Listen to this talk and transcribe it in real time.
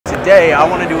today I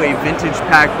want to do a vintage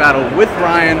pack battle with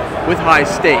Ryan with high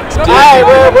stakes. Alright,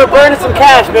 we're burning some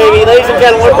cash, baby. Ladies and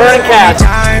gentlemen, we're burning cash.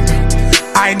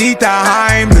 I need the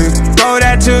Heimlich, throw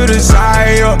that to the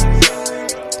side.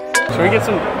 Should we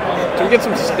get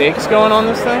some steaks going on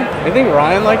this thing? I think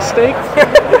Ryan likes steak.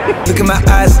 Look at my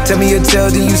eyes, tell me your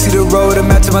tale, then you see the road. I'm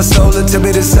out to my soul, and tell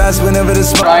me the size whenever the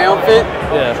smoke. Triumphant?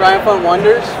 Yeah. Triumphant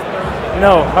Wonders?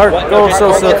 No, our goal is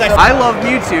so silly. I love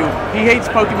Mewtwo. He hates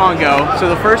Pokemon Go, so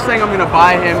the first thing I'm going to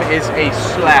buy him is a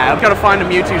slab. Got to find a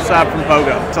Mewtwo slab from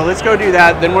Pogo. So let's go do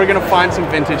that. Then we're going to find some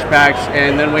vintage packs,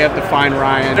 and then we have to find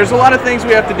Ryan. There's a lot of things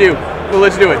we have to do. Well,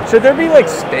 let's do it. Should there be like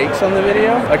steaks on the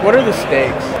video? Like, what are the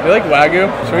steaks? We like Wagyu.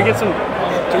 Should we get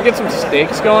some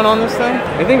steaks going on this thing?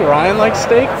 I think Ryan likes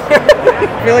steak.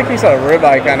 I feel like he's a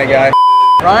ribeye kind of guy.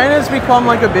 Ryan has become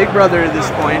like a big brother at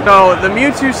this point. So the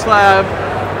Mewtwo slab,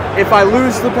 if I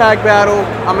lose the pack battle,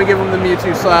 I'm gonna give him the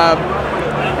Mewtwo slab.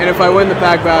 And if I win the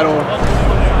pack battle,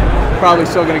 probably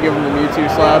still gonna give him the Mewtwo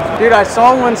slab. Dude, I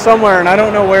saw one somewhere and I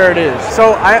don't know where it is.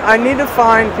 So I need to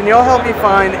find, can y'all help me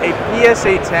find a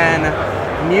PSA 10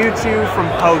 Mewtwo from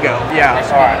Pogo? Yeah.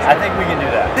 Alright, I think we can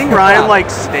do that. I think Ryan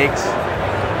likes steaks.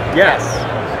 Yes.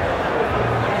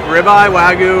 Ribeye,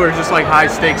 Wagyu, or just like high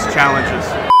stakes challenges.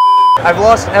 I've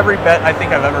lost every bet I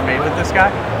think I've ever made with this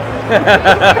guy.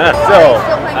 So,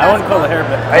 I wouldn't call the hair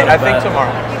bet. I think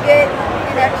tomorrow. You get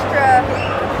an extra.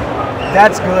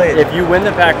 That's good. If you win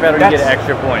the pack battle, you get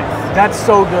extra points. That's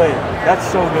so good. That's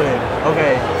so good.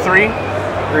 Okay, 3?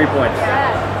 3 points.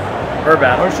 Yeah. Per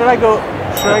battle. Or should I go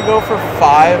for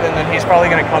 5 and then he's probably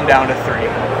gonna come down to 3?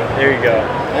 There you go.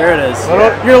 There it is.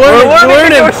 You're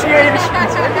learning negotiations.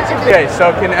 Okay,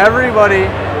 so can everybody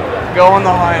go on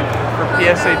the hunt for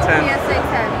PSA 10? PSA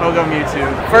 10. Pogo Mewtwo.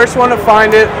 First one to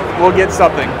find it will get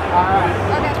something. Okay.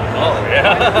 Oh,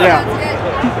 yeah.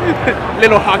 Yeah.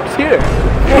 Little hawk here.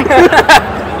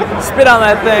 Spit on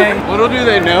that thing. Little do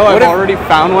they know, I've already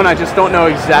found one. I just don't know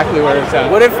exactly where it's at.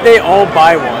 What if they all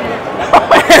buy one?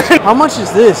 How much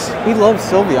is this? He loves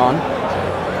Sylveon.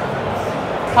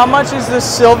 How much is this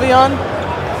Sylveon?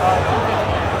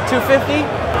 250?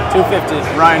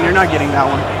 250. Ryan, you're not getting that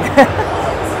one.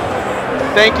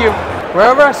 Thank you.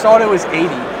 Wherever I saw it, it was 80.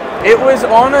 It was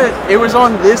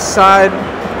on this side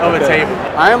of a table.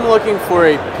 I am looking for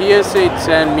a PSA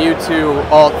 10 Mewtwo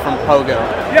alt from Pogo.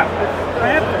 Yeah, I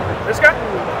am. This guy?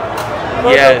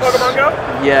 Yes. Pokemon Go?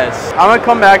 Yes. I'm gonna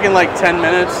come back in like 10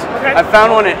 minutes. Okay. I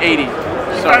found one at 80. You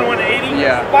found one at 80?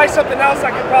 Yeah. Buy something else,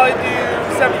 I could probably do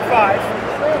 75.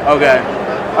 Okay.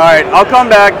 All right, I'll come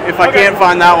back if I can't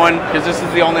find that one, because this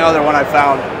is the only other one I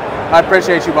found. I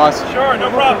appreciate you, boss. Sure, no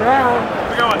problem. Where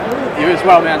we going? You as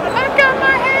well, man. I've got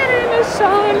my head in the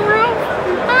sunroof.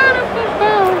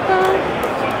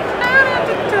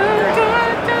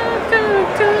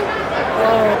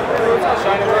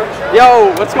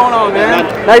 Yo, what's going on, man?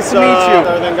 Nice to meet you.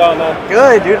 Everything going, man?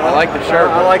 Good, dude. I like the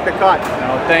shirt. I like the cut.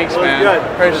 No, thanks, man. Good.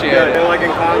 Appreciate it. Been liking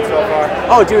con so far.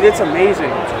 Oh, dude, it's amazing.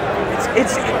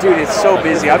 Dude, it's so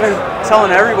busy. I've been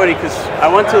telling everybody because I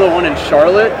went to the one in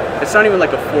Charlotte. It's not even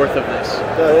like a fourth of this.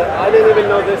 I didn't even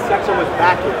know this section was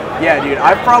back here. Yeah, dude.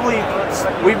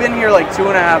 We've been here like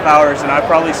 2.5 hours, and I've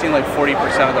probably seen like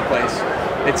 40% of the place.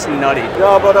 It's nutty.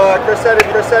 No, but Chris said it.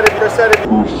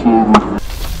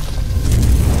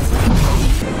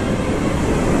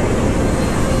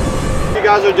 If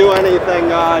you guys are doing anything,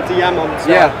 DM them. So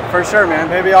Yeah, for sure, man.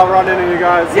 maybe I'll run into you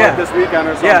guys like this weekend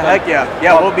or something. Yeah, heck yeah.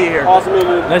 Yeah, we'll be here. Awesome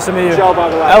meeting you. Nice to meet you. Joe, by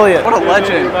the way. Elliot. What a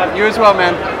legend. You as well,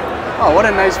 man. Oh, what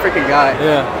a nice freaking guy.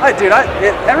 Yeah. Dude,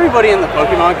 everybody in the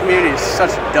Pokemon community is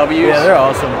such W's. Yeah, they're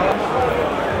awesome.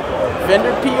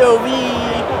 Vendor POV.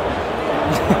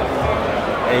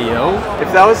 Hey, yo.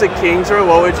 If that was a King's Row,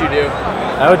 what would you do?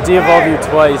 I would de-evolve you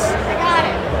twice. I got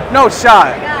it. No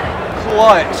shot. I got it.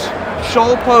 Clutch.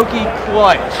 Shoal Pokey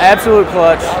clutch. Absolute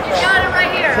clutch. You got it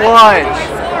right here. Clutch. I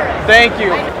swore it. Thank you.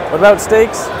 What about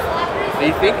steaks? Do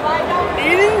you think?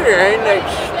 Eating right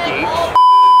next steaks.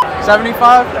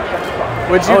 75?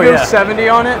 Would you go 70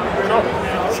 on it?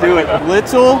 Let's do it.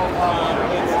 Little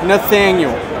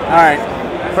Nathaniel. All right.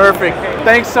 Perfect.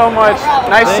 Thanks so much.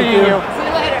 Nice seeing you. See you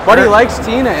later. Buddy likes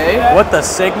Tina, eh? What the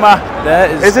Sigma?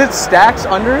 That is. Is it stacks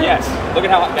under it? Yes. Look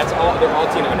at how they're all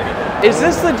Tina underneath. Is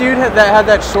this the dude that had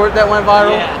that short that went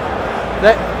viral? Yeah.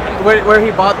 That where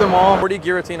he bought them all? 40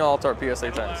 Giratina Altar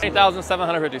PSA 10s.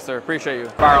 8,750, sir. Appreciate you.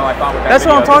 Viral, I thought with that That's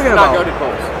what I'm video. talking about. Not goated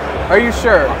polls. Are you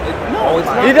sure? No, it's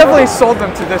not. He definitely sold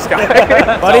them to this guy.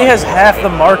 Buddy has half the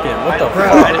market. What the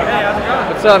fuck?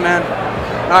 What's up, man?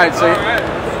 All right, so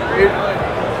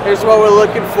here's what we're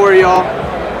looking for, y'all.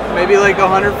 Maybe like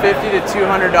 $150 to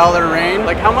 $200 range.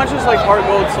 Like, how much is like hard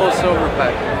gold, soul silver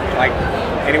pack? Like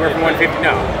anywhere from 150.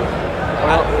 No.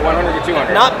 100 or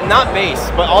 200. Not base,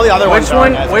 but all the other ones.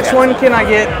 Which one can I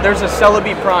get? There's a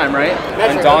Celebi Prime, right?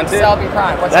 Undaunted. Celebi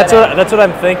Prime. What's That's what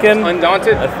I'm thinking.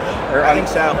 Undaunted. Or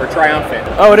Triumphant.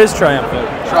 Oh, it is Triumphant.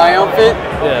 Triumphant?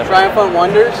 Yeah. Triumphant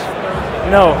Wonders?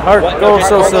 No, Heart Gold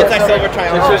Soul Silver.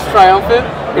 It's just Triumphant?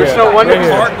 There's no Wonders?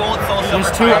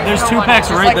 Right there's two packs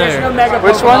right there.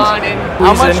 Which ones?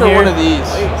 How much are one of these?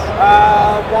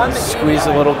 Squeeze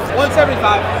a little.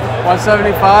 175.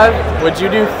 175? Would you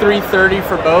do 330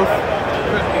 for both?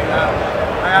 Couldn't do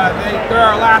that. They're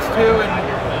our last two, and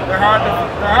they're hard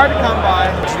to come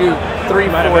by. Would you do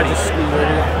 340?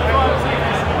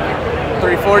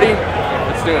 340?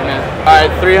 Let's do it, man. All right,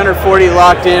 340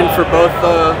 locked in for both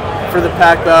for the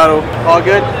pack battle. All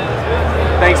good?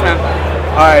 Thanks, man.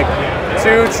 All right,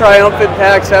 2 Triumphant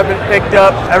packs have been picked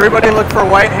up. Everybody look for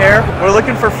white hair. We're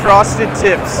looking for frosted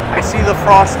tips. I see the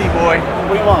frosty boy.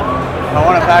 What do you want? I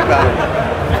want a pack battle.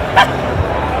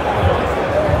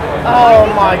 Oh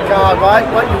my God! Why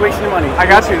you wasting your money? I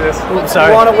got you this.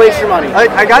 You want to waste your money?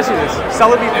 I got you this.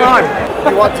 Celebi Prime.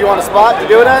 Do you want a spot to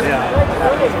do it at? Yeah.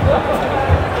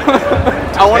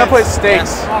 I want to put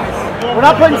stakes. We're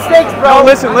not putting stakes, bro. No,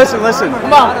 listen.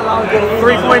 Come on.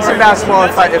 3 points in basketball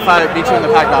if I beat you in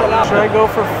the pack battle. Should I go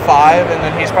for 5 and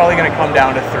then he's probably gonna come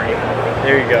down to 3?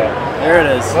 There you go. There it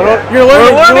is. You're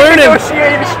learning.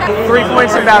 3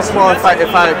 points in basketball if I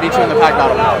beat you in the pack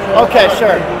battle. Okay,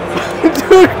 sure.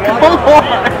 Dude, come on.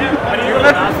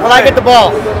 When I get the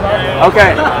ball.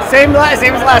 Okay. Same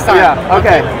as last time. Yeah.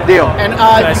 Okay. Deal. And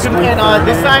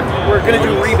this time we're gonna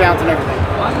do rebounds and everything.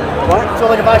 What? So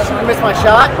like if I shoot and miss my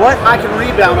shot, What? I can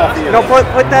rebound off of you. No, put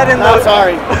that in No, the.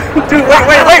 sorry. Dude, wait.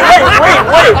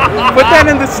 Put that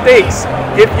in the stakes.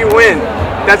 If you win,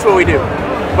 that's what we do.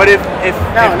 But if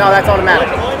No, that's automatic.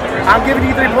 I'm giving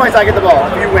you 3 points. I get the ball.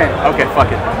 If you win. okay,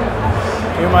 fuck it.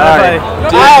 You mind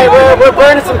if All right, we're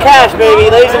burning some cash, baby,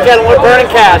 ladies and gentlemen. We're burning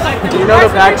cash. Do you know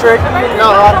the back trick?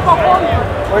 No,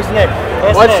 where's Nick?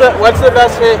 What's the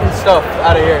best hit and stuff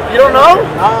out of here? You don't know?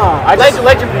 I just,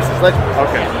 Legend pieces.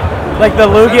 okay. like the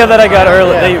Lugia that I got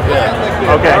earlier.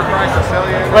 Okay.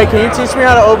 Wait, can you teach me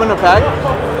how to open a pack?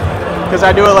 Because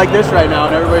I do it like this right now,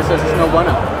 and everybody says it's no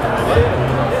bueno.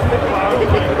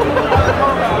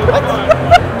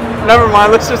 Never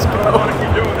mind. Let's just go.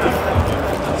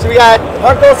 So we got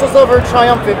Heart Gold Soul Silver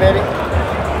Triumphant, baby.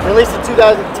 Released in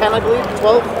 2010, I believe.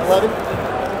 12, 11.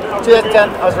 2010.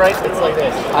 I was right. It's like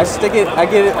this. I stick it. I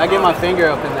get my finger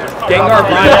up in there. Gengar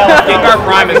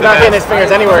Prime is He's not getting his fingers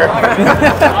anywhere.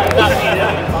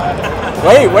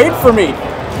 Wait for me.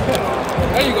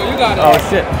 There you go. You got it. Oh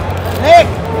shit. Nick,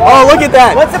 Oh, look at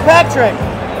that. what's the pack trick?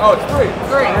 Oh, it's 3.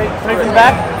 3. Three from the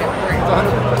back?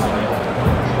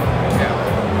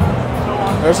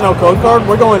 There's no code card.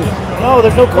 We're going. No,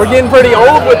 there's no We're code. getting pretty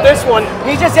old with this one.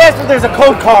 He just asked if there's a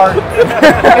code card.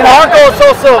 In Heart Gold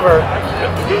Soul Silver.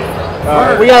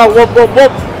 We got a whoop whoop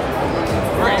whoop.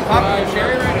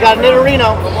 We got a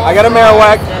Nidorino. I got a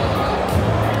Marowak.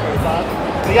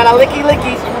 We got a Licky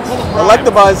Licky.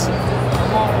 Electabuzz.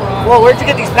 Whoa, where'd you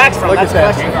get these packs from? Look That's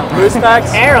at the that. question. Moose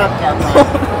packs. Aaron.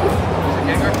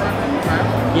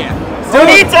 Dude, look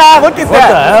at What the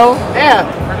that. hell? Yeah.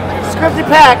 Scripted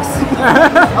packs.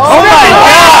 Oh my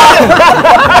god.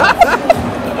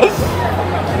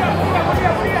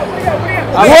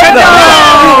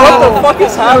 What the fuck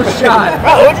is happening?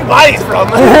 Bro, where'd you buy these from?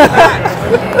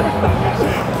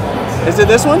 Is it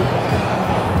this one?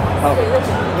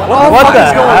 What the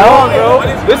is going hell? on, bro?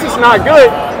 This is not good.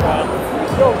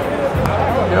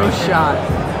 No shot.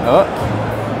 Okay.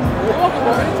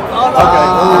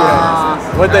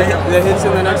 What the hits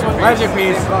in the next one? Magic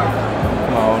piece.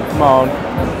 Come on.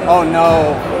 Oh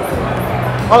no.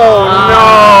 Oh no.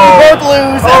 We both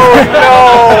lose. Oh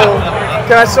no.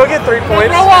 Can I still get 3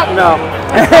 points? No.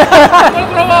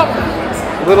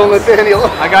 Little Nathaniel.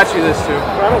 I got you this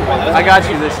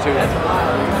too.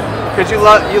 Cause you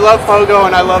love Pogo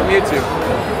and I love Mewtwo.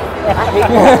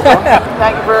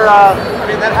 Thank you for.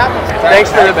 that happens. Thanks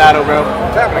for the battle, bro.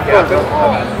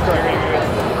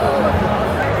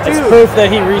 It's proof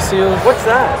that he reseals. What's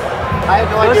that? I had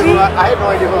no idea. I had no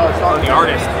idea who I was talking to. The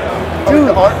artist. Dude,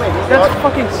 The art lady. that's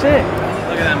fucking sick.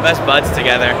 Look at them best buds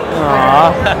together.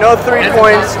 No 3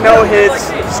 points, no hits,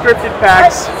 scripted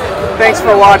packs. Thanks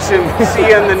for watching. See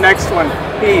you in the next one.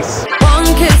 Peace. One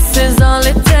kiss is all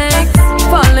it takes.